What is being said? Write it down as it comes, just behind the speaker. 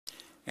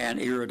and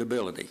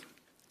irritability.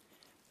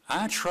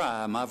 I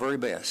try my very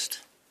best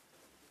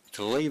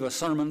to leave a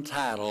sermon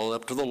title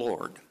up to the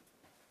Lord,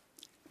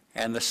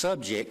 and the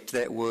subject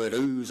that would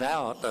ooze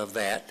out of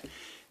that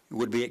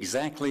would be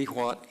exactly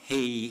what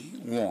He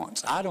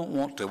wants. I don't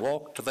want to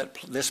walk to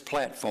this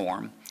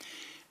platform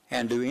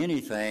and do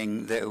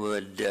anything that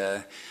would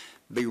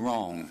be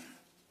wrong,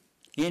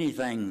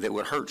 anything that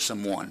would hurt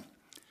someone,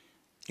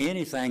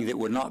 anything that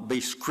would not be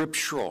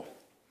scriptural.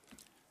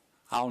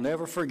 I'll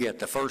never forget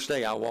the first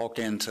day I walked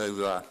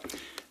into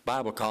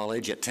Bible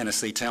college at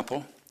Tennessee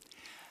Temple,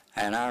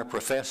 and our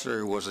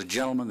professor was a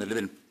gentleman that had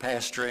been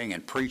pastoring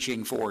and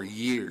preaching for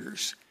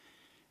years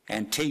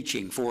and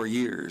teaching for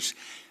years.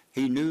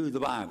 He knew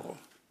the Bible.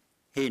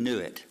 He knew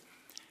it.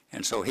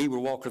 And so he would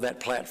walk to that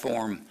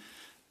platform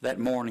that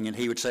morning and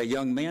he would say,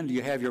 "Young men, do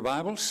you have your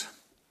Bibles?"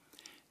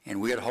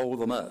 And we'd hold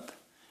them up.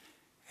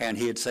 And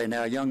he'd say,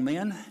 "Now, young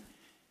men,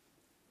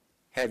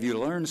 have you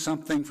learned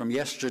something from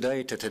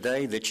yesterday to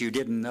today that you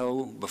didn't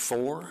know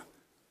before?"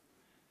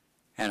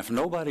 And if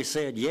nobody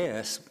said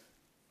yes,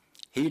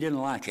 he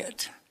didn't like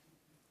it.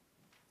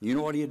 You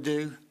know what he'd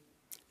do?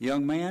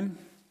 "Young man,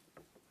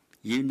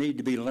 you need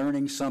to be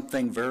learning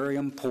something very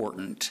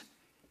important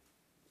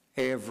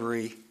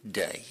every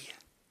day."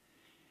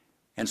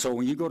 And so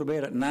when you go to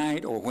bed at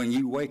night or when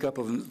you wake up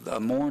in the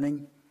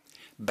morning,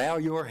 bow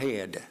your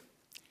head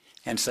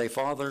and say,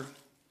 "Father,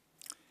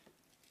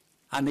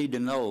 I need to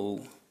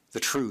know the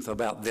truth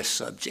about this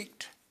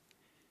subject.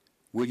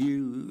 Will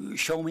you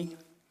show me?"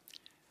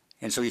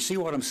 And so you see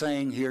what I'm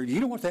saying here?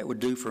 You know what that would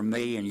do for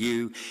me and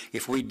you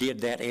if we did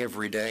that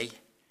every day?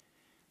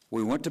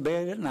 We went to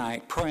bed at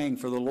night praying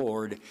for the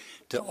Lord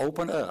to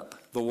open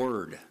up the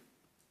Word,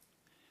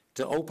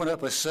 to open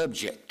up a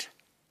subject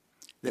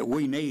that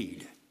we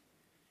need.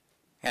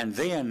 And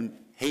then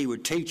He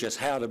would teach us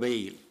how to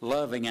be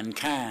loving and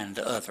kind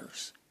to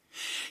others.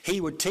 He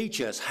would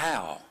teach us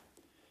how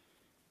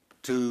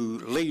to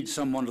lead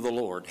someone to the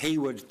Lord. He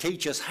would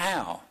teach us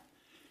how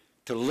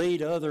to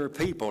lead other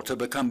people to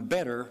become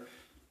better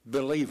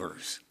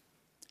believers.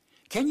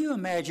 Can you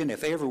imagine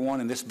if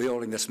everyone in this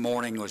building this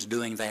morning was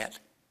doing that?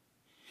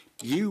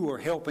 You were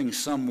helping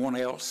someone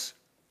else.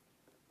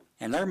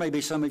 And there may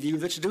be some of you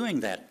that's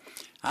doing that.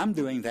 I'm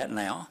doing that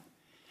now.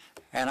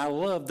 And I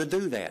love to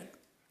do that.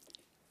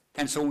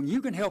 And so when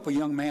you can help a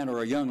young man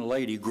or a young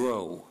lady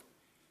grow,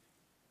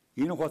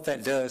 you know what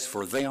that does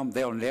for them?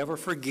 They'll never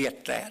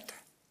forget that.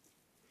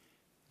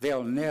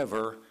 They'll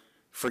never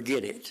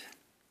forget it.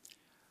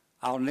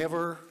 I'll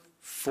never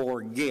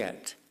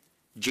forget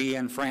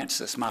G.N.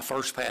 Francis, my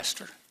first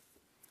pastor,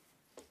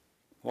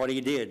 what he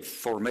did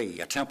for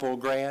me, a Temple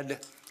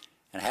grad,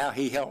 and how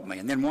he helped me.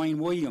 And then Wayne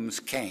Williams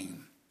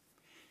came.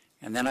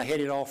 And then I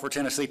headed off for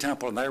Tennessee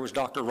Temple, and there was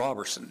Dr.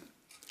 Robertson.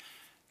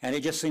 And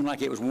it just seemed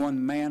like it was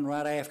one man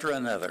right after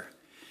another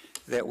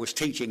that was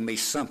teaching me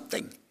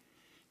something.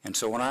 And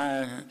so when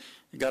I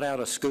got out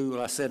of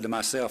school, I said to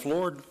myself,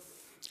 "Lord,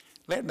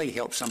 let me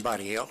help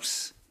somebody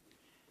else.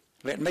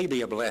 Let me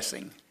be a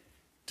blessing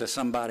to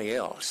somebody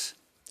else."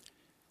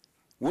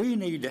 We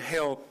need to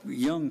help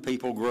young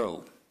people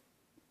grow.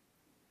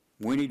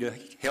 We need to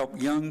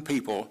help young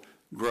people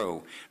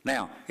grow.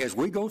 Now, as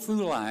we go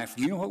through life,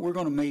 you know what we're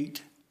going to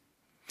meet?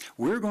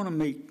 We're going to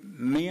meet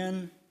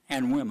men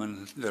and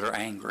women that are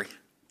angry.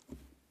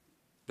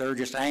 They're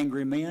just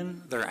angry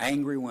men. They're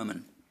angry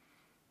women.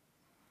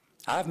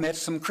 I've met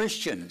some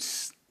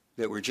Christians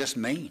that were just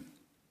mean.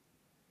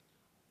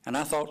 And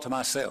I thought to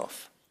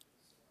myself,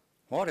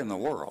 what in the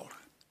world?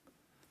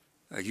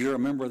 You're a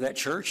member of that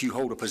church, you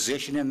hold a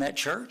position in that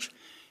church,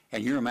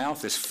 and your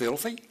mouth is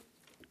filthy?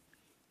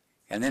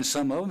 And then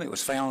some of them, it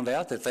was found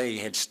out that they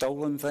had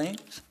stolen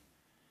things.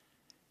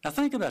 Now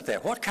think about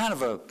that. What kind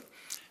of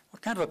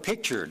a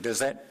picture does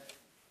that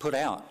put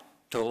out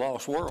to a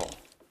lost world?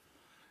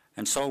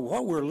 And so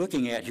what we're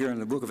looking at here in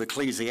the book of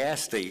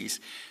Ecclesiastes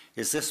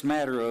is this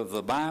matter of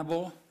the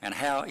Bible and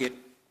how it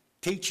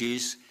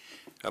teaches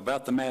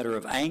about the matter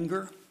of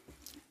anger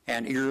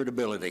and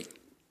irritability.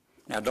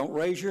 Now don't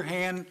raise your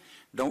hand,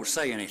 don't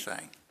say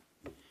anything.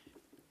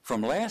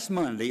 From last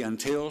Monday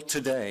until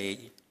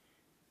today,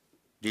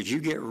 did you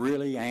get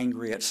really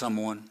angry at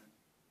someone?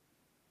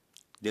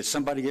 Did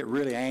somebody get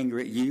really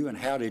angry at you, and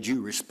how did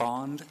you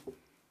respond?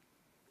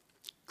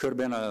 Could have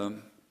been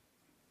a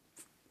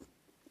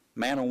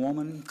man or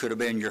woman, could have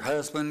been your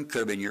husband, could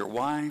have been your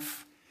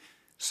wife,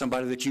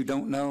 somebody that you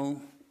don't know.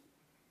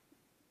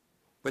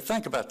 But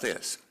think about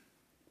this.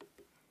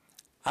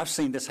 I've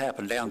seen this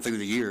happen down through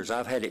the years.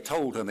 I've had it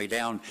told to me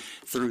down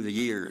through the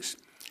years.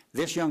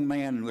 This young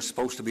man was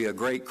supposed to be a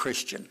great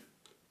Christian.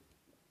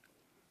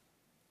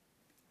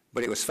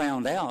 But it was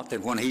found out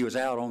that when he was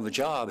out on the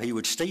job, he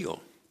would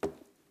steal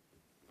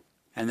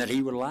and that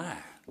he would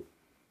lie.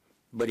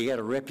 But he had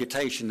a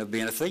reputation of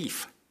being a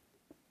thief,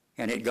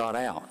 and it got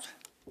out.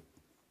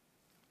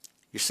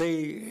 You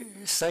see,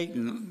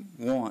 Satan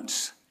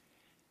wants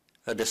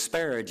a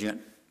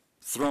disparagement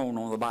thrown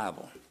on the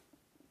Bible.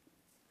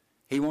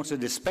 He wants a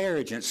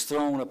disparagement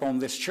thrown upon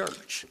this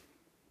church.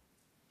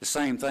 The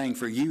same thing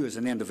for you as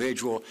an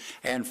individual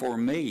and for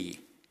me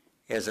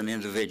as an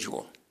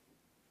individual.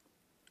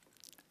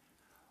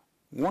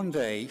 One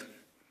day,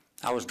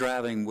 I was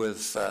driving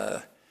with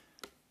a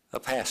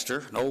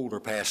pastor, an older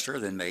pastor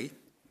than me.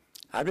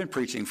 I'd been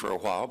preaching for a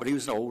while, but he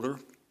was an older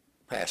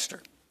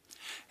pastor.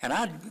 And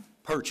I'd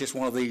purchased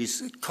one of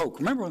these Coke.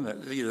 Remember when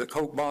the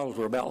Coke bottles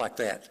were about like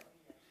that?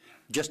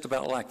 Just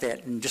about like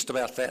that, and just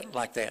about that,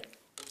 like that.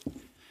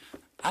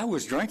 I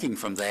was drinking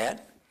from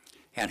that,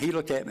 and he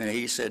looked at me and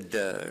he said,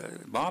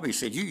 Bob, he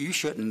said, you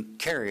shouldn't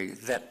carry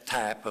that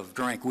type of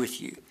drink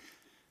with you.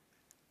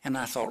 And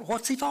I thought,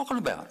 what's he talking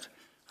about?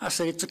 I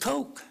said, it's a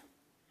Coke.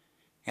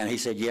 And he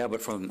said, yeah,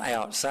 but from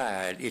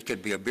outside, it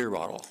could be a beer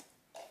bottle.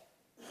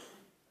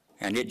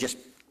 And it just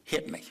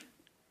hit me.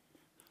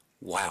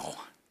 Wow.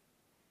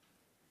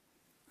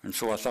 And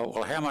so I thought,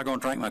 well, how am I going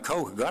to drink my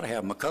Coke? I've got to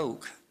have my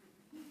Coke.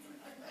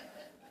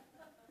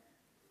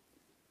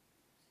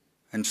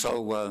 And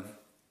so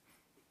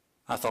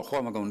I thought, what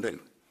am I going to do?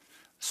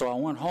 So I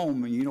went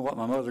home, and you know what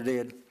my mother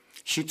did?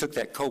 She took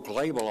that Coke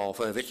label off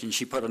of it, and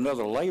she put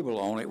another label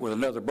on it with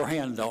another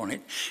brand on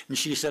it. And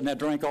she said, now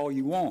drink all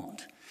you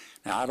want.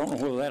 Now, I don't know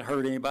whether that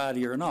hurt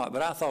anybody or not,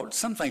 but I thought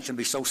some things can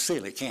be so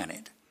silly, can't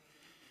it?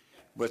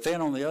 But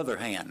then on the other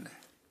hand,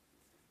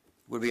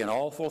 it would be an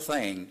awful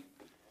thing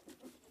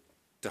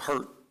to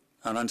hurt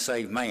an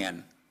unsaved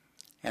man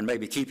and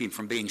maybe keep him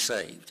from being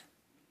saved.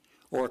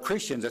 Or a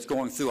Christian that's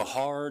going through a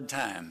hard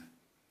time.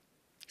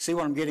 See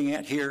what I'm getting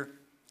at here?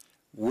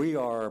 We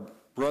are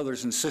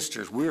brothers and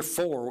sisters. We're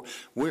for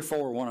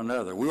one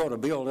another. We ought to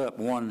build up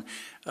one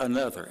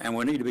another. And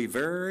we need to be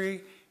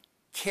very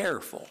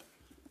careful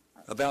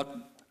about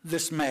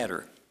this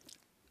matter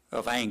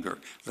of anger.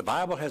 The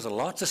Bible has a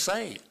lot to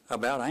say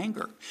about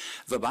anger.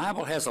 The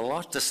Bible has a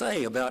lot to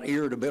say about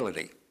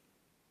irritability.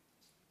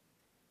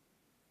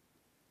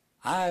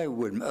 I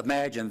would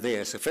imagine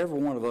this, if every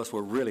one of us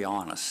were really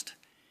honest.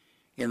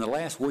 In the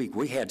last week,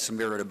 we had some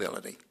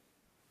irritability.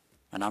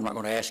 And I'm not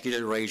going to ask you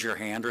to raise your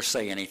hand or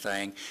say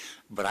anything,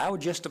 but I would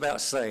just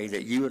about say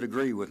that you would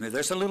agree with me.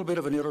 There's a little bit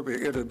of an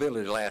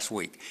irritability last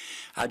week.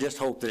 I just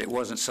hope that it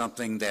wasn't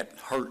something that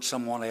hurt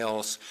someone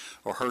else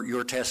or hurt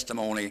your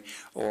testimony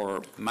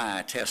or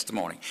my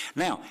testimony.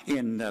 Now,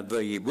 in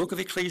the book of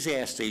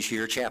Ecclesiastes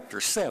here,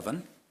 chapter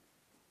 7,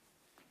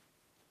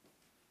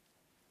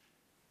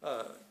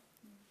 I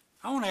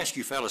want to ask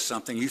you fellas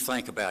something. You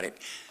think about it.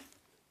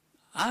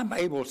 I'm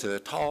able to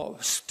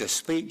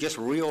speak just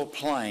real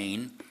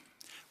plain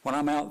when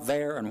I'm out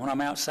there and when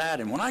I'm outside.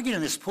 And when I get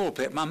in this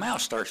pulpit, my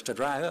mouth starts to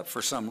dry up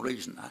for some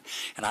reason.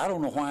 And I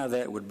don't know why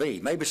that would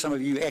be. Maybe some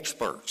of you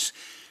experts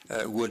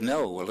would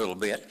know a little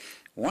bit.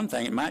 One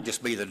thing, it might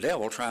just be the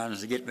devil trying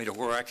to get me to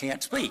where I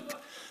can't speak.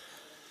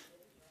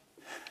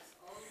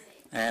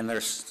 And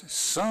there's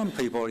some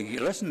people,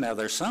 listen now,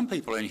 there's some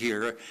people in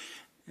here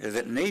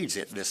that needs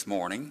it this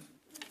morning.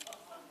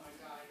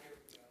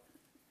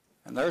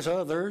 And there's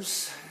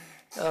others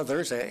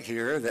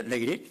here that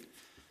need it.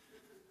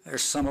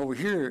 There's some over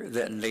here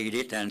that need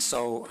it, and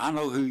so I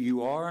know who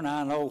you are, and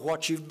I know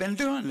what you've been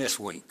doing this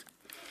week.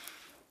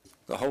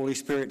 The Holy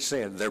Spirit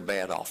said they're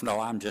bad off.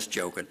 No, I'm just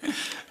joking.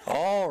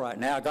 All right,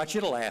 now I got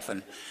you to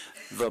laughing.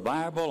 The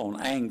Bible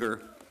on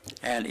anger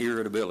and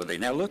irritability.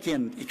 Now look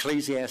in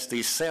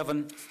Ecclesiastes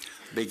 7,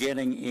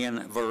 beginning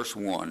in verse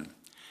 1.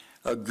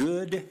 A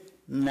good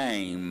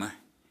name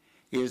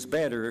is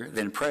better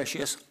than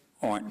precious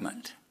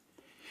ointment,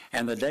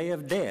 and the day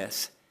of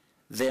death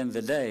than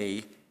the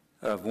day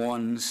of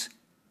one's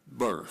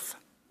birth.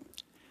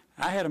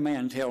 I had a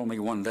man tell me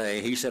one day,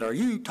 he said, are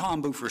you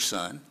Tom Boofer's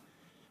son?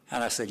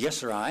 And I said, yes,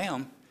 sir, I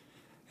am.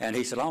 And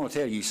he said, I want to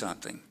tell you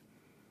something.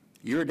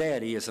 Your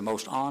daddy is the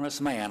most honest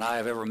man I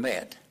have ever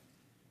met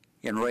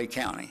in Ray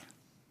County.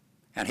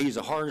 And he's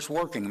the hardest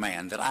working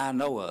man that I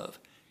know of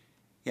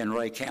in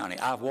Ray County.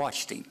 I've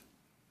watched him.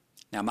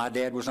 Now, my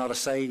dad was not a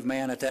saved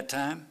man at that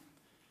time,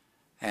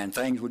 and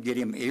things would get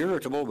him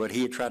irritable, but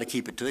he'd try to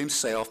keep it to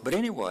himself. But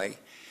anyway,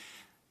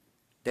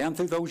 down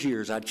through those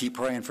years, I'd keep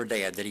praying for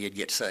Dad that he'd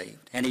get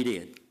saved, and he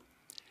did.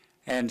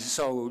 And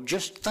so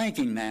just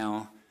thinking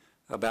now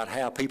about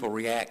how people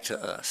react to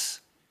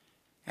us,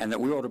 and that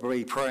we ought to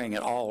be praying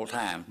at all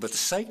times. But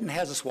Satan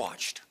has us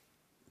watched.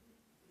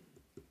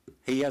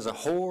 He has a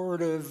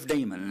horde of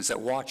demons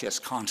that watch us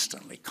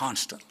constantly,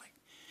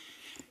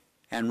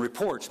 and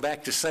reports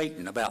back to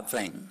Satan about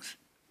things.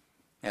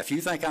 Now, if you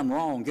think I'm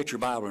wrong, get your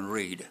Bible and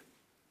read.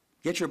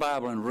 Get your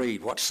Bible and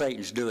read what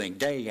Satan's doing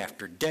day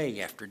after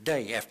day after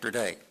day after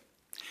day.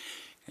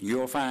 And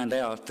you'll find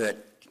out that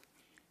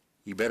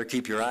you better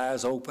keep your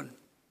eyes open,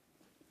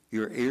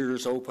 your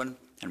ears open,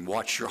 and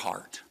watch your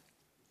heart.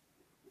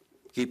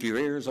 Keep your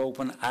ears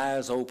open,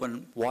 eyes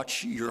open,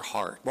 watch your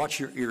heart, watch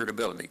your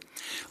irritability.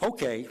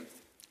 Okay,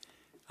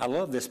 I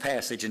love this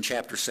passage in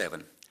chapter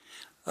 7.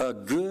 A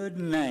good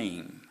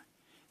name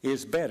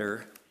is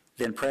better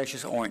than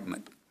precious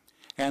ointment,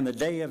 and the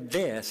day of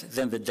death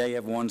than the day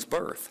of one's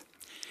birth.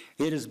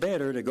 It is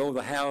better to go to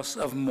the house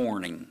of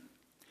mourning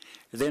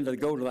than to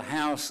go to the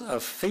house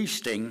of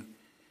feasting,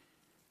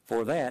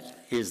 for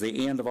that is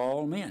the end of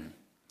all men,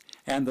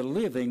 and the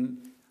living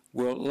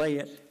will lay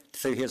it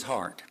to his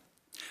heart.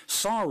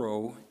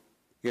 Sorrow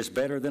is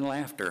better than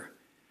laughter,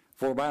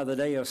 for by the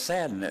day of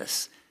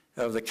sadness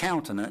of the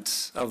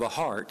countenance of the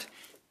heart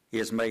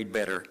is made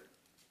better.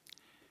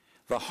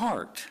 The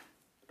heart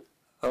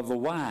of the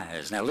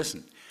wise, now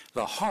listen,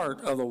 the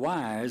heart of the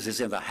wise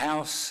is in the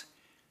house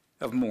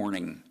of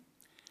mourning,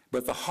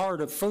 but the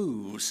heart of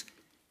fools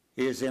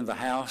is in the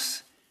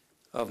house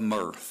of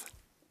mirth.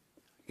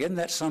 Isn't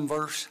that some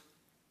verse?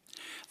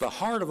 The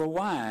heart of the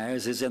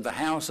wise is in the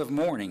house of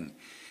mourning,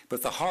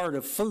 but the heart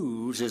of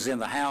fools is in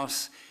the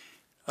house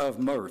of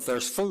mirth.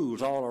 There's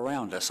fools all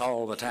around us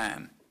all the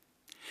time.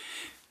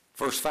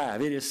 Verse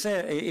 5, it is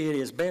said, it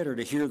is better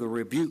to hear the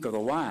rebuke of the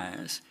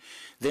wise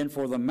than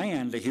for the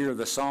man to hear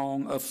the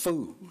song of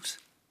fools.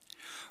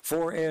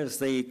 For as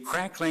the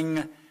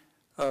crackling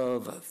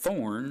of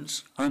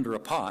thorns under a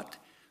pot,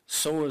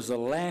 so is the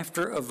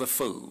laughter of the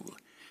fool.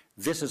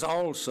 This is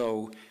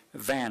also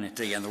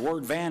vanity, and the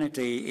word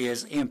vanity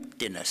is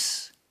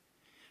emptiness.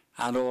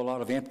 I know a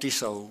lot of empty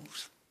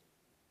souls.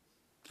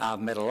 I've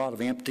met a lot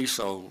of empty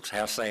souls.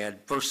 How sad.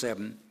 Verse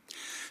 7,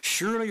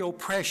 surely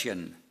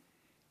oppression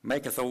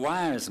maketh a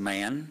wise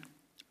man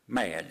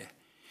mad,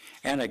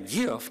 and a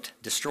gift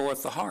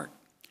destroyeth the heart.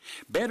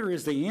 Better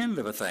is the end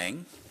of a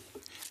thing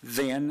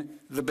than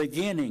the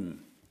beginning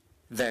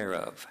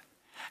thereof.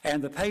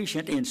 And the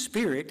patient in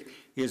spirit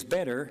is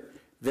better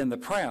than the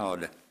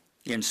proud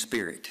in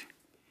spirit.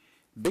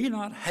 Be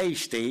not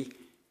hasty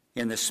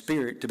in the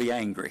spirit to be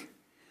angry,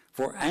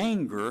 for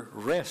anger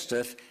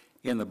resteth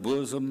in the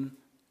bosom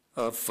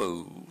of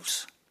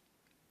fools.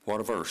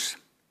 What a verse.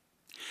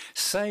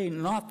 Say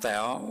not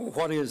thou,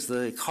 what is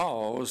the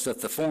cause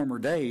that the former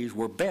days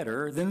were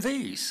better than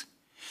these?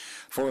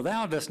 For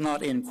thou dost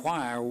not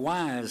inquire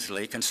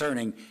wisely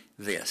concerning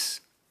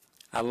this.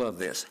 I love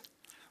this.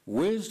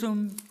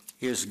 Wisdom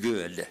is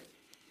good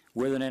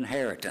with an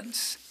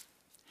inheritance,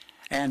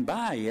 and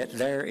by it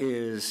there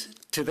is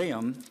to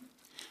them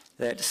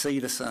that see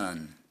the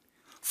sun.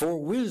 For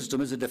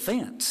wisdom is a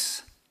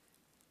defense.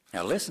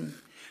 Now listen.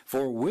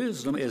 For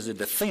wisdom is a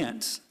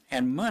defense,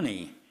 and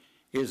money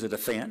is a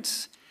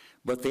defense,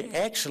 but the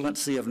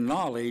excellency of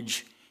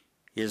knowledge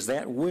is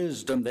that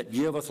wisdom that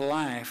giveth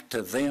life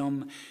to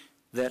them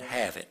that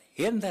have it.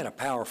 Isn't that a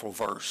powerful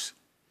verse?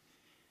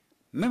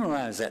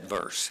 Memorize that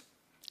verse.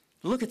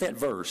 Look at that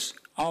verse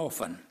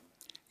often.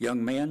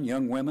 Young men,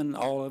 young women,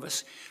 all of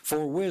us.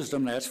 For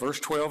wisdom, that's verse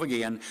 12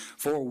 again,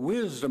 for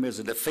wisdom is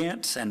a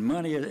defense, and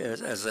money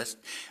is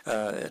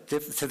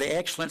to the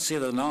excellency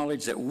of the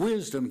knowledge that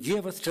wisdom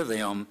giveth to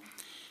them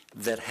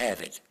that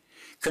have it.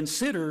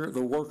 Consider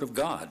the work of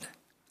God,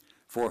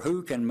 for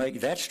who can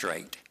make that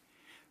straight,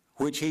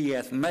 which he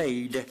hath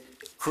made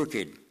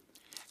crooked?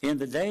 In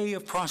the day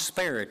of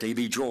prosperity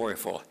be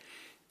joyful,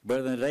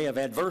 but in the day of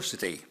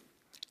adversity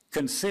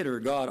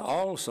consider God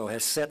also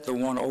has set the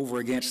one over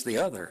against the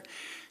other,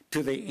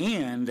 to the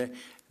end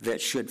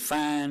that should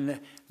find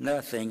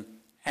nothing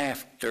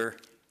after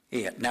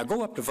it. Now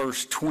go up to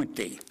verse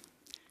 20.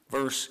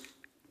 Verse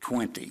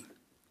 20.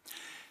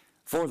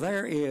 For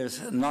there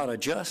is not a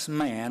just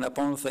man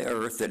upon the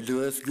earth that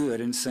doeth good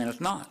and sinneth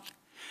not.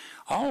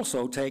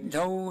 Also take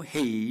no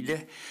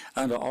heed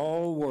unto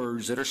all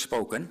words that are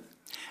spoken,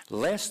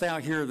 lest thou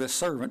hear the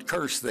servant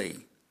curse thee.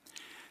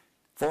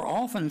 For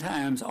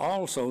oftentimes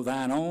also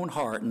thine own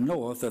heart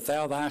knoweth that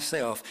thou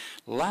thyself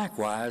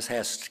likewise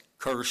hast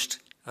cursed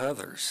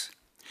others.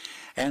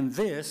 And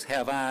this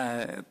have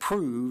I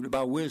proved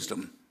by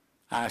wisdom.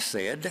 I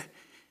said,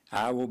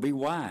 I will be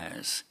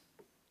wise.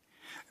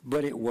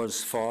 But it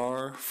was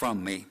far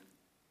from me.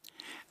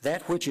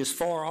 That which is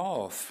far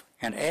off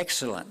and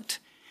excellent,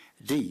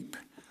 deep,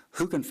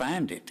 who can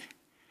find it?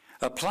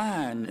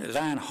 Apply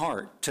thine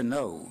heart to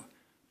know,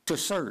 to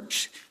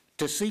search,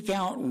 to seek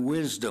out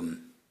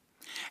wisdom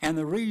and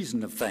the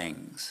reason of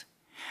things,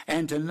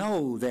 and to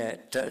know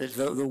that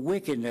the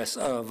wickedness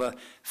of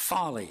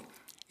folly,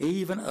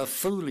 even of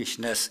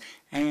foolishness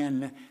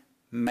and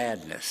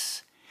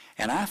madness.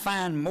 And I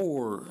find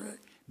more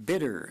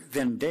bitter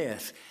than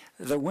death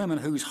the woman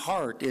whose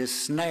heart is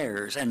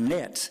snares and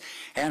nets,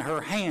 and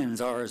her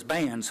hands are as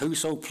bands.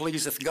 Whoso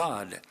pleaseth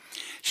God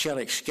shall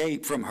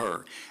escape from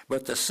her,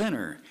 but the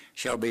sinner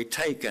shall be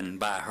taken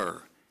by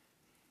her.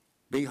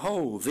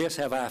 Behold, this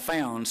have I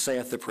found,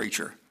 saith the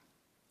preacher,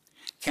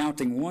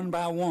 counting one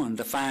by one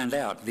to find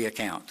out the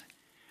account,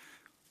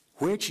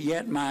 which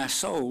yet my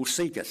soul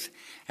seeketh,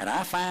 and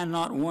I find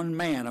not one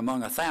man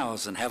among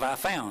 1,000 have I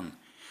found,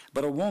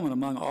 but a woman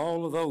among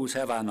all of those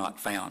have I not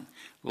found.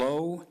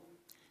 Lo,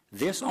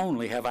 this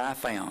only have I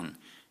found,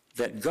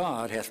 that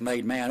God hath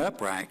made man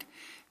upright,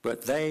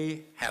 but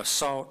they have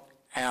sought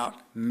out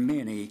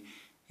many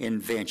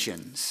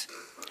inventions.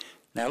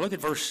 Now look at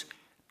verse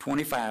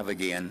 25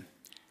 again.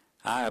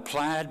 I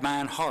applied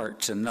mine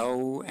heart to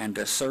know and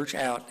to search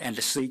out and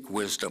to seek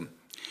wisdom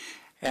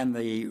and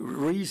the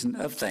reason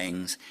of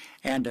things,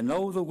 and to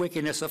know the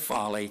wickedness of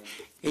folly,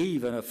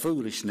 even of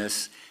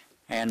foolishness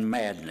and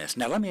madness.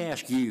 Now let me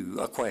ask you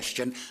a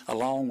question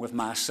along with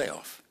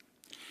myself.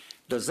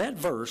 Does that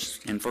verse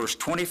in verse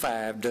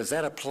 25, does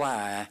that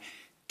apply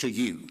to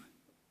you?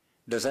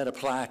 does that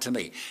apply to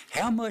me?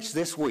 How much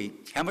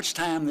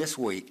time this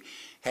week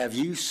have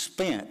you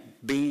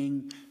spent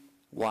being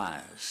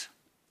wise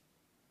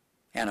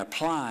and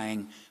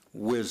applying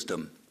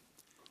wisdom?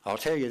 I'll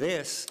tell you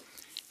this,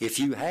 if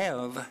you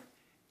have,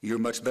 you're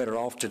much better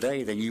off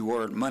today than you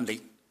were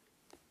Monday.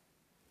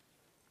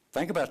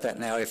 Think about that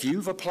now. If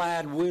you've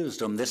applied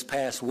wisdom this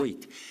past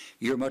week,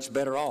 you're much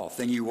better off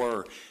than you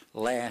were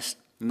last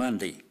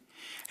Monday.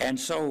 And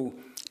so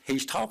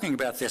he's talking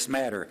about this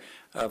matter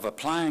of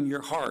applying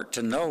your heart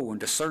to know and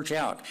to search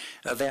out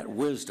that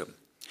wisdom.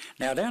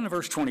 Now down in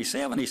verse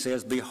 27 he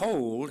says,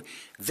 "Behold,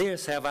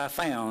 this have I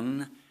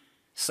found,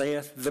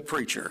 saith the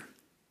preacher,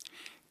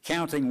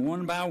 counting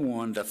one by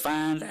one to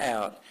find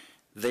out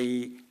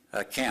the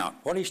account."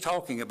 What he's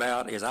talking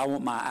about is, I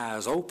want my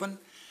eyes open,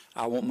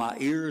 I want my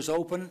ears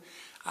open,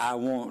 I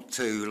want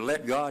to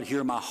let God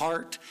hear my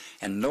heart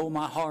and know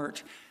my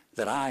heart,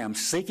 that I am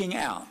seeking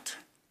out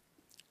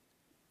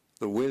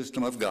the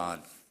wisdom of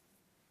God.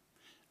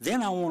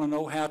 Then I want to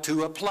know how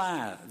to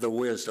apply the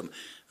wisdom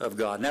of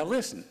God. Now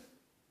listen,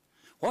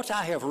 what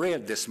I have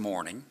read this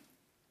morning,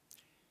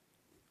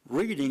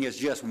 reading is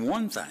just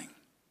one thing.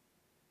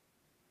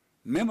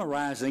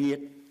 Memorizing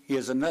it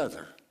is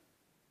another.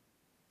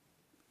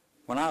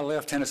 When I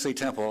left Tennessee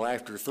Temple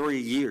after 3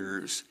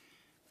 years,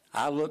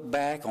 I look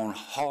back on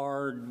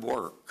hard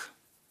work.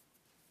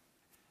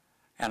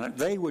 And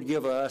they would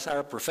give us,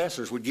 our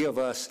professors would give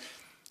us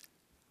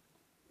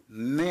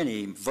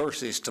many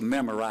verses to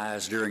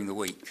memorize during the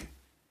week.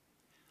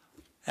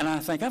 And I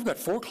think, I've got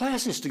 4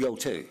 classes to go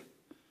to.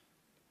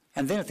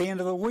 And then at the end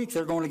of the week,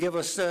 they're going to give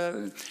us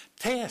a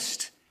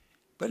test.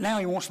 But now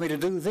he wants me to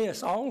do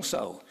this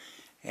also.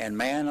 And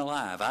man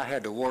alive, I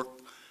had to work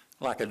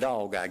like a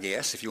dog, I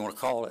guess, if you want to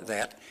call it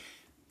that.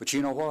 But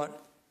you know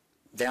what?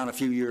 Down a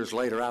few years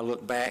later, I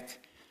look back.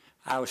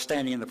 I was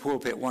standing in the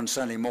pulpit one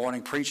Sunday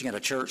morning preaching at a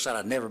church that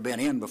I'd never been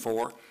in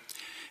before.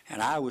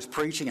 And I was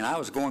preaching, and I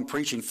was going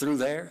preaching through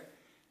there.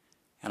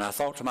 And I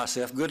thought to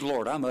myself, good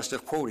Lord, I must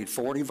have quoted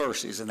 40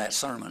 verses in that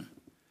sermon.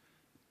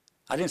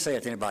 I didn't say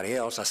it to anybody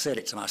else. I said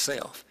it to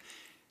myself.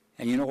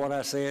 And you know what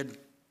I said?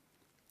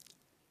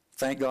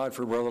 Thank God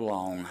for Brother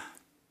Long.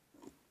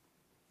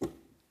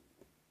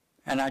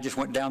 And I just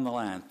went down the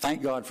line.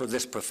 Thank God for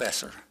this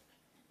professor.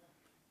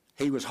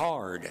 He was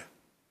hard,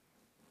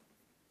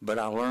 but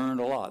I learned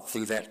a lot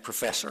through that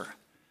professor.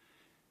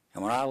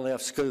 And when I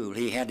left school,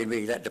 he handed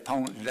me that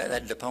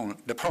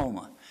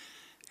diploma,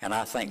 and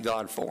I thank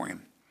God for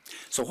him.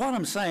 So what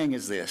I'm saying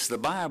is this, the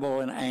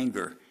Bible and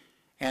anger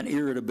and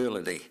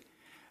irritability.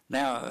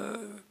 Now,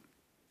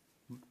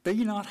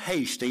 be not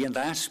hasty in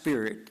thy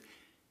spirit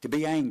to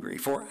be angry,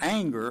 for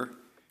anger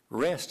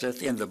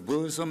resteth in the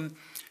bosom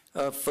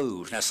of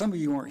fools. Now, some of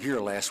you weren't here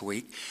last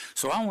week,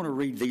 so I want to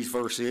read these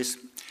verses,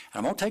 and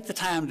I'm going to take the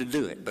time to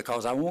do it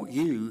because I want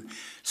you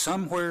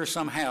somewhere,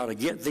 somehow, to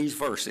get these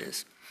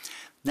verses.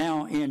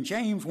 Now, in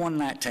James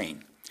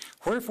 1:19,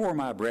 wherefore,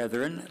 my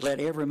brethren, let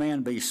every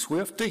man be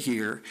swift to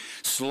hear,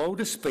 slow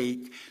to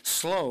speak,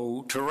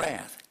 slow to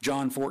wrath.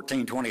 John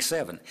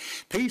 14:27,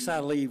 peace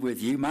I leave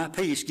with you, my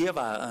peace give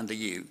I unto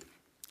you.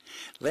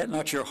 Let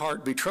not your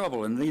heart be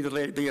troubled, and neither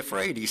let it be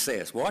afraid, he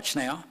says. Watch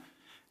now.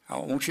 I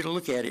want you to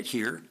look at it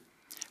here.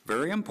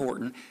 Very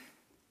important.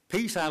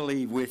 Peace I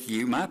leave with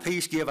you, my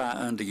peace give I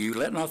unto you.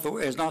 Let not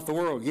as not the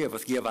world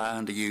giveth, give I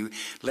unto you.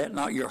 Let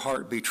not your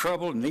heart be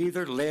troubled,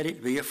 neither let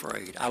it be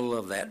afraid. I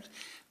love that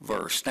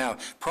verse. Now,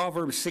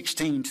 Proverbs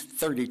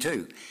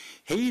 16:32.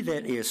 He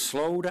that is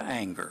slow to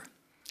anger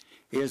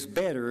is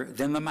better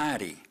than the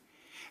mighty,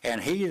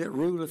 and he that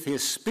ruleth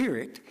his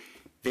spirit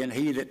than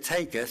he that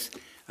taketh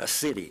a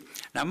city.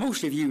 Now,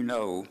 most of you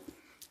know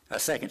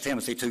 2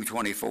 Timothy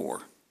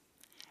 2:24.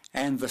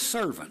 And the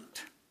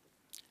servant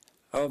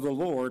of the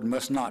Lord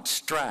must not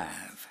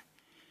strive,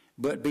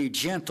 but be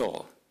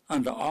gentle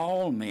unto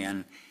all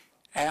men,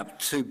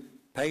 apt to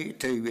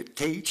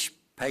teach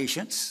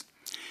patience.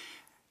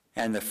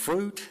 And the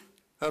fruit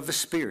of the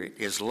Spirit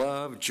is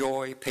love,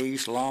 joy,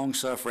 peace,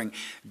 long-suffering,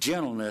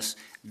 gentleness,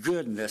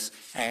 goodness,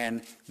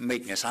 and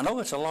meekness. I know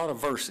it's a lot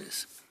of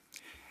verses,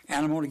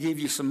 and I'm going to give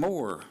you some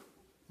more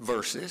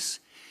verses.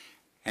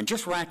 And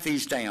just write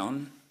these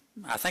down.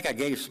 I think I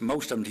gave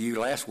most of them to you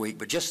last week,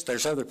 but just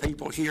there's other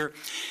people here.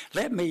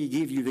 Let me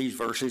give you these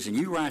verses, and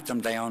you write them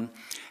down,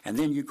 and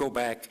then you go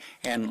back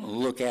and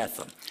look at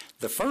them.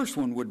 The first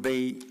one would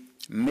be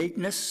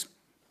meekness,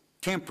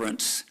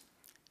 temperance.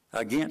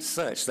 Against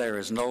such there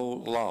is no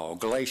law.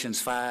 Galatians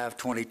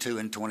 5:22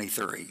 and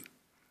 23.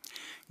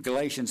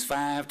 Galatians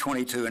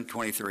 5:22 and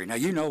 23. Now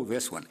you know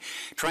this one.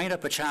 Train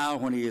up a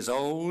child when he is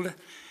old.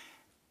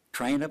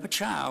 Train up a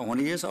child when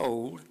he is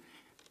old.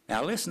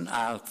 Now listen,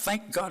 I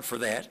thank God for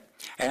that.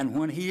 And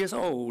when he is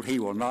old, he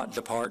will not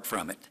depart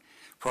from it.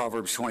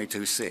 Proverbs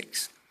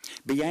 22:6.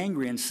 Be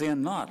angry and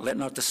sin not. Let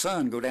not the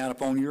sun go down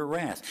upon your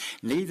wrath.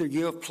 Neither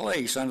give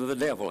place unto the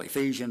devil.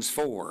 Ephesians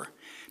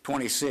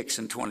 4:26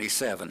 and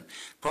 27.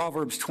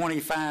 Proverbs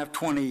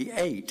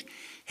 25:28.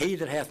 He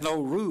that hath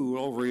no rule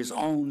over his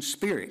own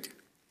spirit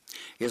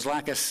is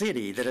like a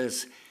city that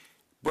is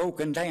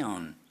broken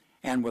down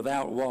and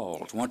without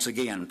walls. Once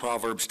again,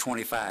 Proverbs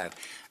 25,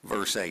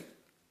 verse 8.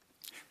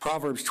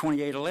 Proverbs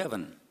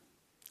 28:11.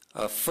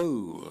 A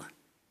fool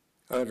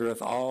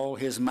uttereth all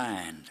his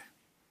mind,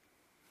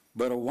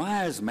 but a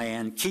wise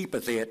man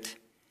keepeth it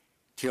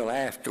till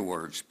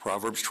afterwards.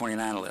 Proverbs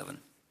 29:11.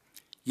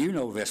 You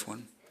know this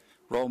one.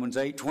 Romans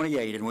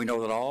 8:28, and we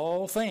know that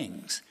all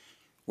things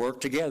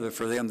work together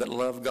for them that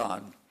love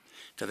God,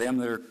 to them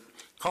that are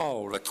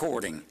called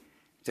according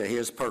to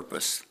his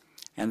purpose.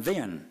 And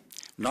then,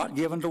 not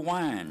given to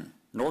wine,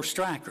 nor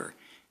striker,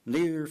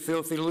 neither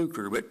filthy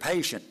lucre, but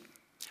patient,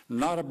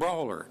 not a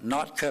brawler,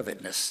 not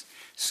covetousness.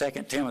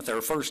 2 Timothy,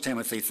 or 1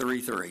 Timothy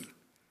 3:3.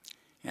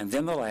 And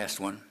then the last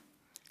one,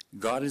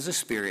 God is a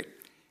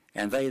spirit,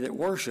 and they that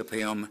worship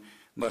him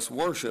must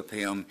worship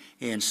him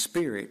in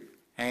spirit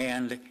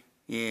and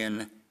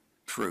in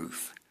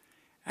truth.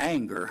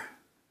 Anger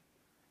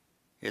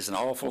is an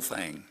awful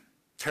thing,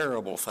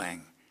 terrible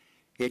thing.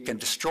 It can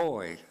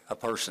destroy a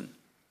person.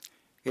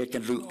 It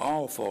can do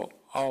awful,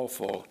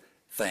 awful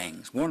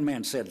things. One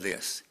man said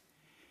this: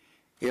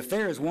 if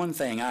there is one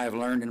thing I have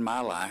learned in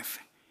my life,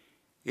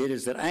 it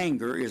is that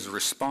anger is a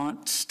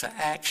response to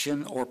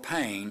action or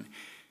pain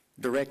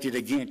directed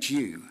against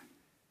you.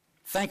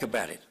 Think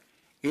about it.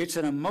 It's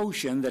an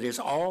emotion that is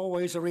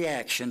always a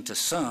reaction to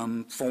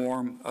some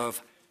form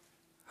of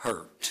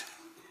hurt.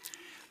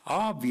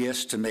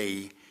 Obvious to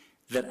me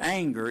that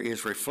anger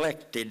is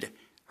reflected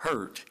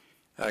hurt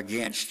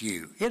against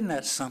you. Isn't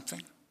that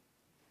something?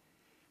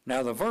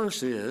 Now the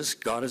verse is,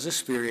 God is a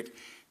spirit,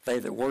 they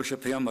that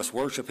worship him must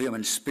worship him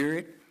in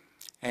spirit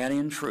and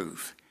in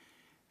truth.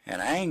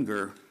 And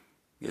anger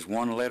is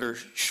one letter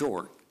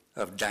short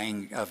of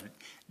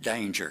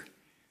danger.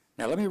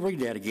 Now let me read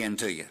that again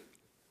to you.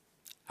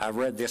 I've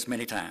read this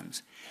many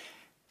times.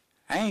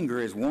 Anger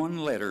is one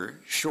letter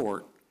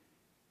short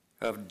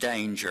of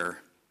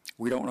danger.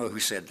 We don't know who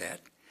said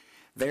that.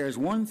 There is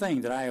one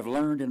thing that I have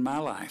learned in my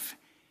life.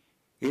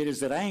 It is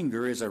that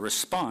anger is a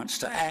response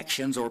to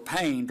actions or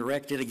pain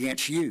directed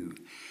against you.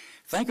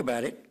 Think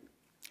about it.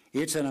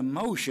 It's an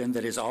emotion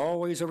that is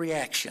always a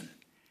reaction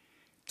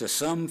to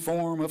some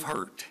form of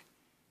hurt.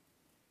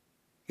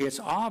 It's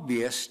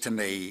obvious to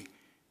me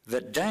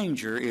that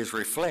danger is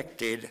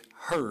reflected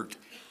hurt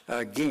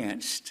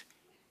against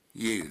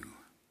you.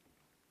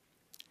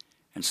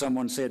 And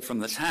someone said from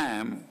the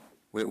time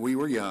we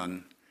were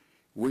young,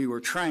 we were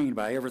trained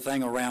by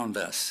everything around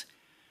us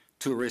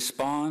to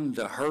respond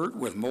to hurt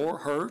with more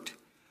hurt,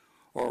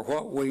 or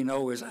what we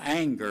know as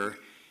anger.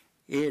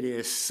 It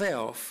is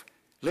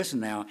listen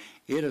now,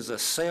 it is a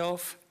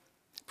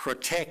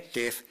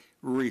self-protective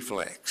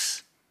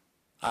reflex.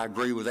 I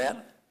agree with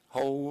that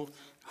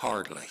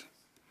wholeheartedly.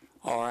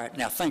 All right,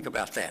 now think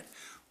about that.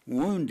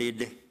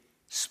 Wounded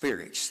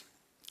spirits.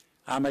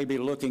 I may be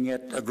looking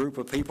at a group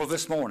of people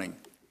this morning,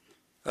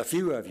 a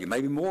few of you,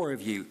 maybe more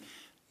of you.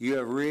 You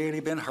have really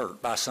been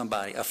hurt by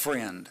somebody, a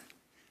friend,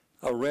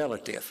 a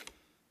relative,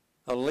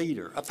 a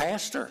leader, a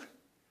pastor.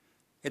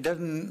 It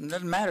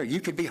doesn't matter. You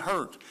could be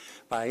hurt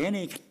by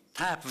any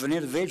type of an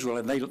individual,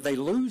 and they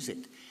lose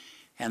it.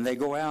 And they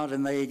go out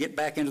and they get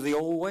back into the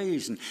old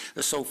ways and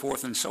so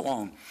forth and so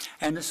on.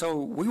 And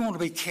so we want to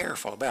be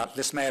careful about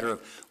this matter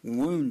of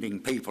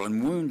wounding people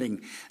and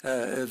wounding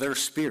their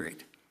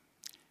spirit.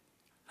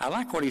 I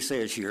like what he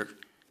says here.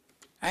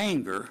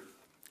 Anger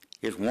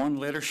is one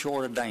letter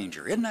short of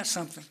danger. Isn't that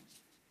something?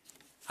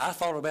 I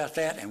thought about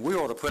that, and we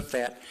ought to put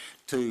that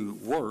to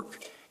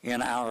work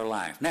in our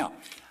life. Now,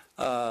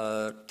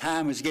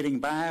 time is getting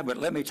by, but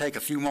let me take a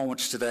few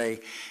moments today,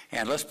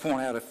 and let's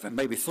point out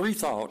maybe 3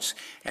 thoughts,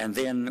 and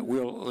then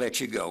we'll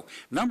let you go.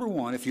 Number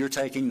 1, if you're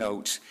taking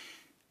notes,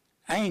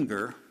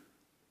 anger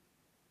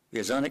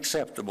is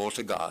unacceptable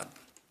to God.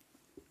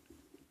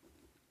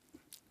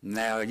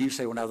 Now, you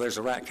say, well, now there's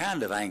the right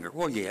kind of anger.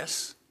 Well,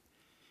 yes.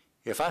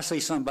 If I see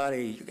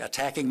somebody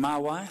attacking my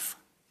wife,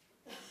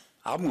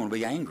 I'm going to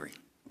be angry.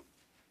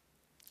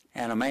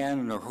 And a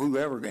man or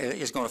whoever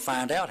is going to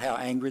find out how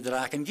angry that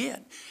I can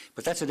get.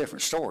 But that's a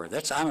different story.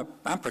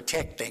 I'm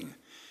protecting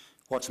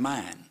what's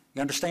mine.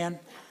 You understand?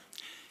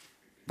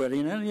 But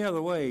in any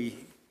other way,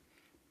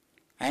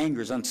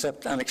 anger is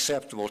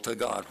unacceptable to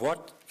God.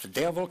 What the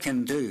devil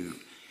can do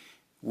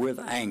with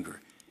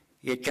anger,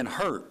 it can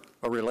hurt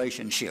a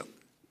relationship.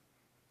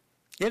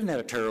 Isn't that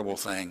a terrible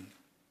thing?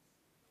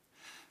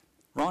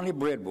 Ronnie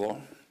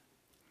Bridwell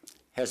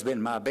has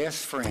been my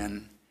best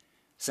friend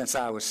since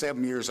I was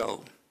 7 years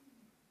old.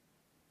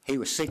 He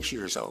was 6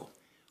 years old.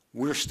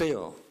 We're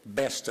still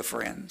best of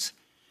friends.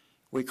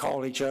 We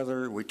call each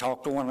other, we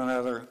talk to one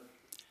another,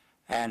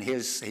 and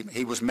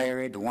he was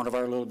married to one of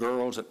our little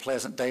girls at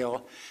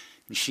Pleasantdale,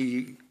 and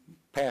she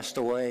passed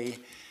away,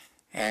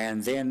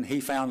 and then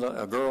he found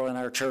a girl in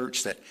our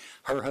church that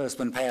her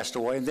husband passed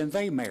away, and then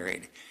they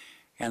married,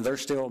 and they're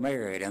still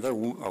married, and they're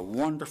a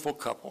wonderful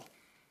couple.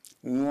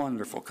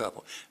 Wonderful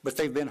couple. But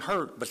they've been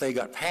hurt, but they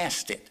got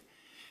past it.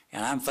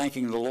 And I'm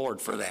thanking the Lord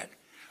for that.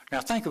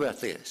 Now think about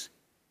this.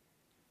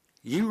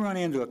 You run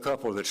into a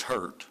couple that's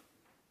hurt.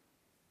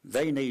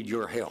 They need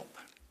your help.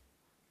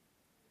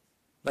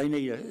 They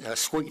need a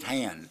sweet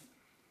hand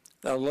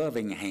a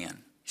loving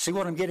hand. See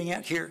what I'm getting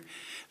at here?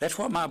 That's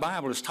what my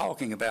Bible is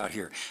talking about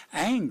here.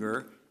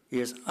 Anger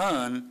is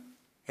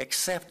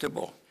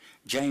unacceptable.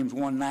 James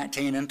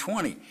 1:19 and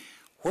 20.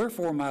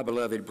 Wherefore, my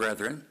beloved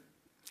brethren,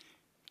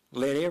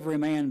 let every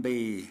man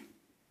be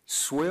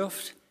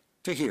swift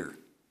to hear,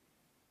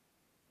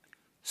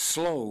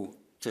 slow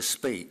to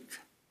speak,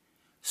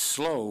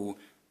 slow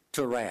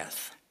to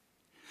wrath.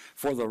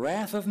 For the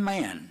wrath of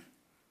man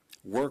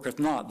worketh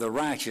not the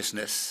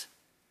righteousness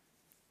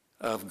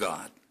of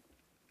God.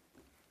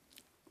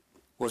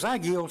 Was I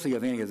guilty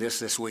of any of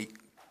this week?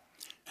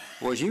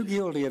 Was you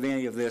guilty of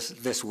any of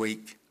this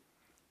week?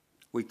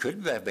 We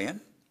could have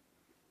been.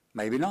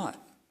 Maybe not.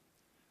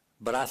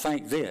 But I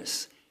think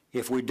this,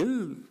 if we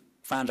do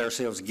find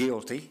ourselves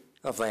guilty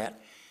of that,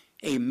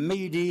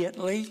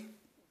 immediately,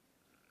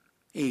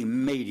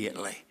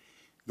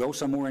 go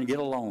somewhere and get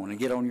alone and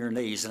get on your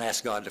knees and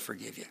ask God to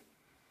forgive you.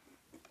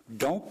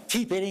 Don't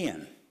keep it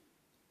in.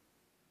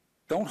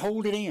 Don't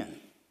hold it in.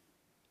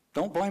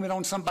 Don't blame it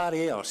on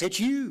somebody else. It's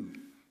you.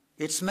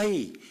 It's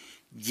me.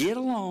 Get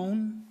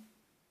alone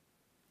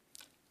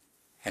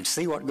and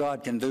see what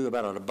God can do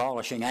about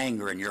abolishing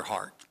anger in your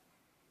heart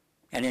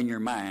and in your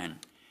mind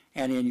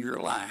and in your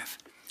life.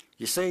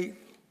 You see,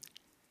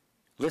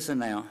 listen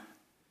now,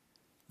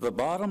 the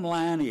bottom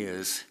line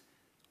is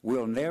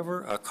we'll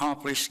never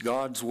accomplish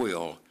God's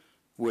will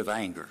with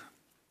anger.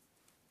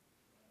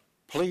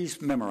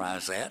 Please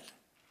memorize that.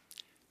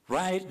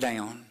 Write it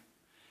down.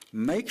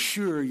 Make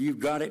sure you've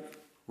got it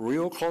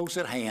real close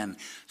at hand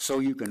so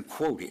you can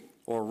quote it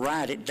or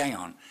write it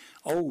down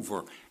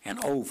over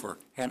and over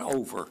and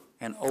over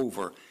and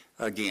over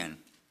again.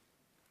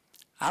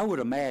 I would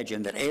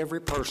imagine that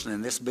every person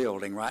in this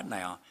building right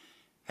now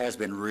has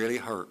been really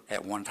hurt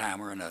at one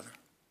time or another.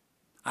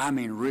 I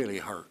mean really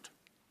hurt.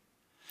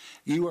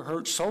 You were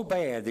hurt so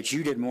bad that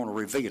you didn't want to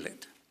reveal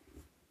it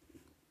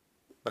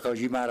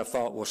because you might have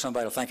thought, well,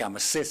 somebody will think I'm a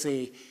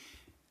sissy,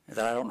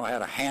 that I don't know how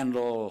to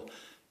handle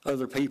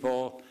other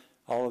people,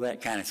 all of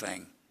that kind of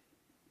thing.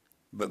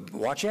 But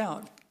watch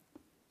out.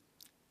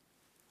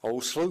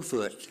 Old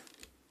Slewfoot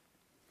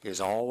is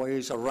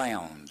always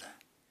around.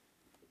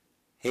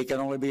 He can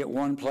only be at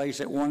one place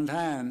at one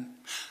time.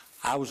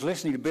 I was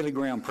listening to Billy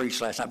Graham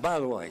preach last night. By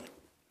the way,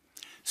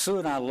 Sue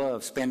and I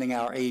love spending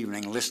our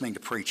evening listening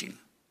to preaching.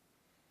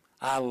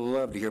 I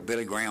love to hear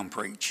Billy Graham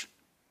preach.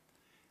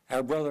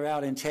 Our brother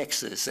out in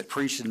Texas that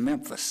preached in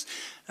Memphis,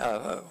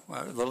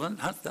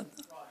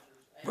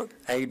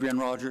 Adrian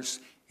Rogers.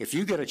 If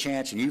you get a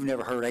chance and you've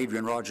never heard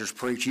Adrian Rogers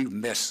preach, you've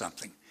missed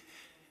something.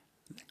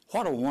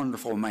 What a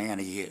wonderful man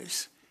he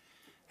is.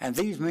 And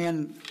these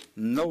men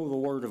know the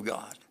Word of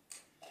God.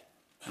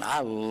 And I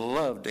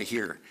love to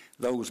hear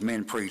those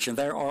men preach. And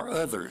there are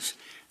others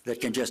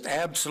that can just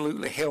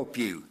absolutely help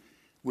you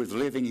with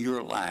living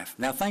your life.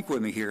 Now think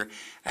with me here.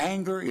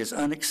 Anger is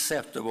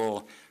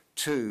unacceptable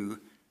to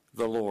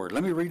the Lord.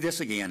 Let me read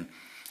this again.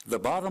 The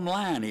bottom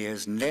line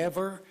is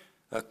never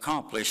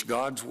accomplish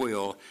God's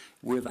will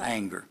with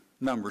anger.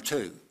 Number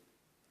 2.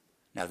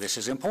 Now this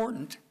is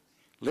important.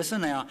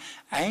 Listen now.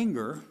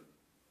 Anger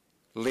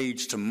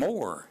leads to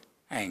more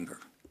anger.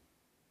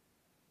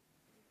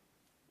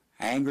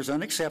 Anger is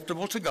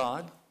unacceptable to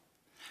God,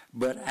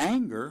 but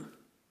anger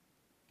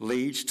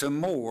leads to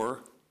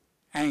more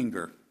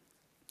anger.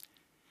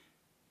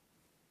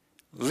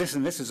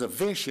 Listen, this is a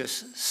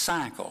vicious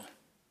cycle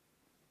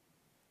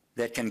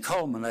that can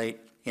culminate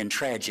in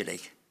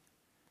tragedy.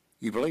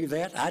 You believe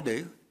that? I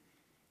do.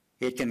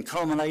 It can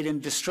culminate in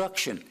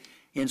destruction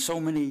in so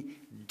many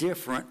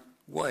different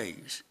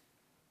ways.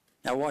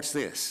 Now watch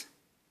this.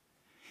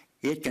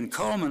 It can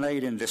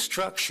culminate in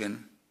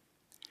destruction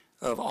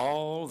of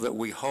all that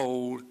we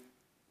hold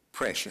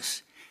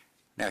precious.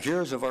 Now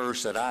here's a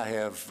verse that I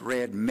have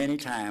read many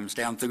times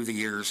down through the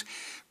years,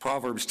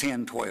 Proverbs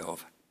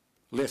 10:12.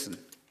 Listen.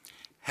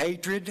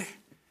 Hatred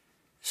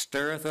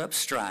stirreth up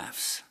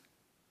strifes.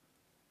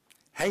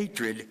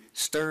 Hatred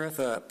stirreth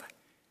up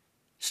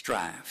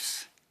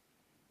strifes,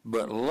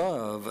 but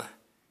love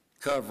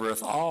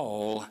covereth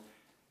all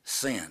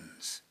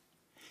sins.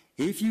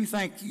 If you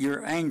think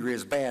your anger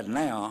is bad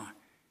now,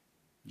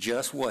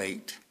 just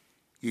wait.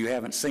 You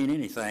haven't seen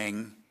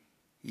anything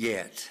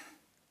yet.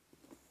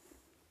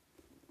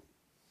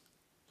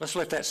 Let's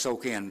let that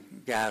soak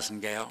in, guys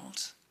and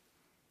gals.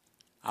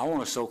 I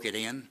want to soak it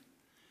in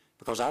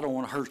because I don't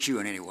want to hurt you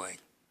in any way.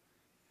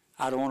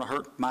 I don't want to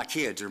hurt my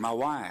kids or my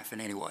wife in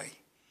any way.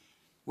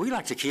 We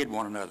like to kid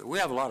one another. We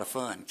have a lot of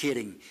fun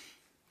kidding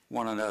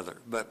one another,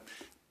 but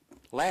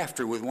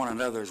laughter with one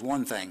another is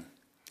one thing.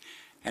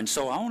 And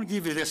so I want to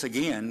give you this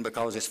again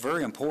because it's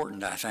very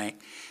important, I think.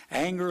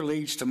 Anger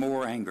leads to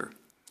more anger.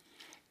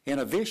 In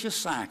a vicious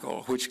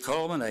cycle which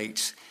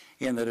culminates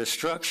in the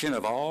destruction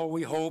of all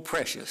we hold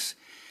precious,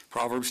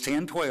 Proverbs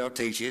 10:12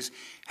 teaches,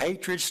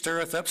 hatred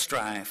stirreth up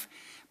strife,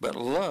 but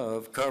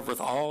love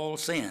covereth all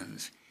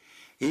sins.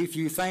 If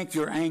you think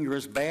your anger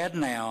is bad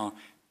now,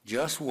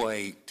 just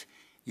wait.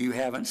 You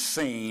haven't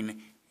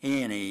seen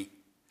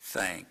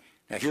anything.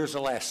 Now here's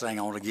the last thing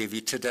I want to give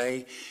you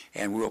today,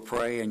 and we'll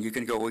pray and you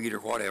can go eat or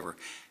whatever.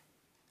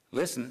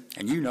 Listen,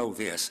 and you know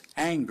this,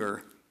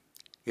 anger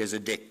is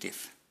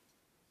addictive.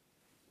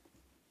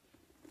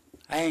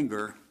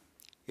 Anger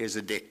is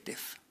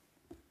addictive.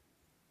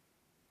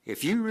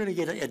 If you really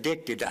get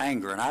addicted to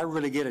anger, and I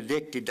really get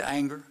addicted to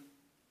anger,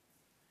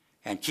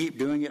 and keep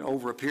doing it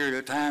over a period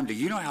of time, do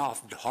you know how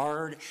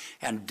hard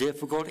and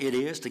difficult it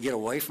is to get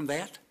away from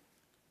that?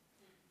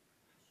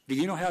 Do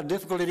you know how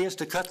difficult it is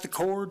to cut the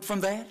cord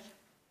from that?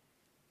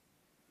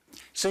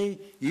 See,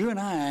 you and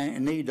I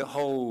need to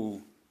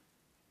hold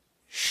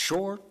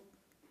short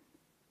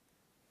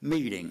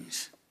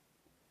meetings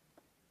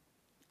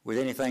with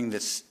anything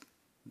that's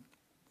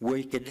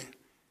wicked,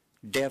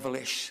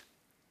 devilish,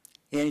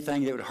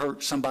 anything that would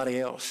hurt somebody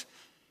else.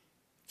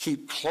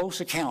 Keep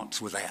close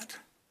accounts with that.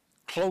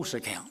 Close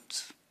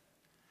accounts.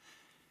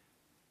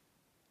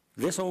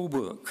 This old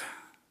book,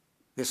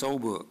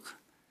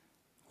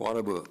 what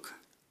a book.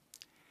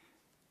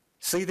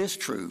 See this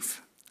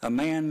truth, a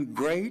man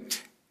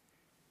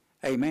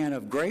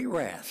of great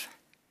wrath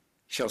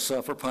shall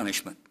suffer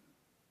punishment.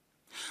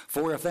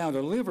 For if thou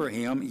deliver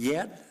him,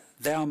 yet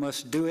thou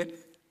must do it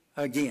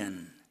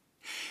again.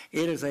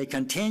 It is a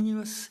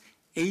continuous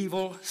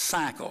evil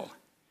cycle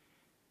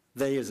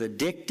that is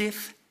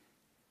addictive,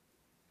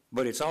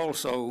 but it's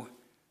also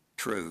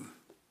true.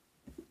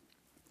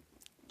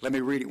 Let me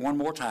read it one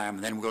more time,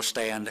 and then we'll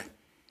stand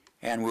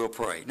and we'll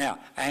pray. Now,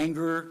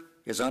 anger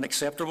is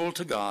unacceptable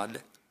to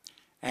God.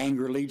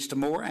 Anger leads to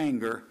more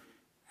anger.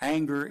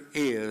 Anger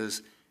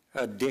is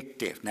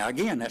addictive. Now,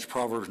 again, that's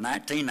Proverbs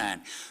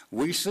 19:9.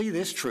 We see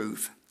this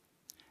truth.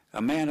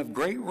 A man of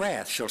great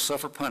wrath shall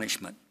suffer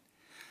punishment.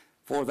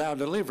 For thou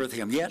delivereth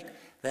him, yet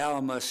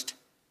thou must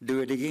do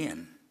it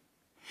again.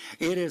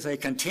 It is a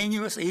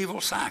continuous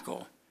evil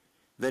cycle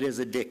that is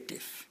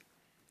addictive.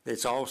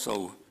 It's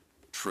also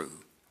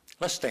true.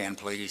 Let's stand,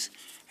 please,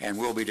 and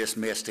we'll be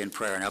dismissed in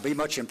prayer. And I'll be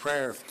much in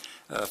prayer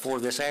for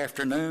this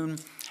afternoon,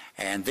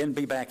 and then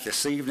be back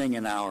this evening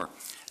in our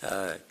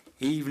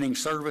evening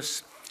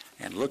service,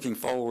 and looking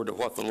forward to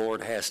what the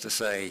Lord has to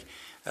say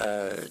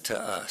to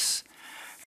us.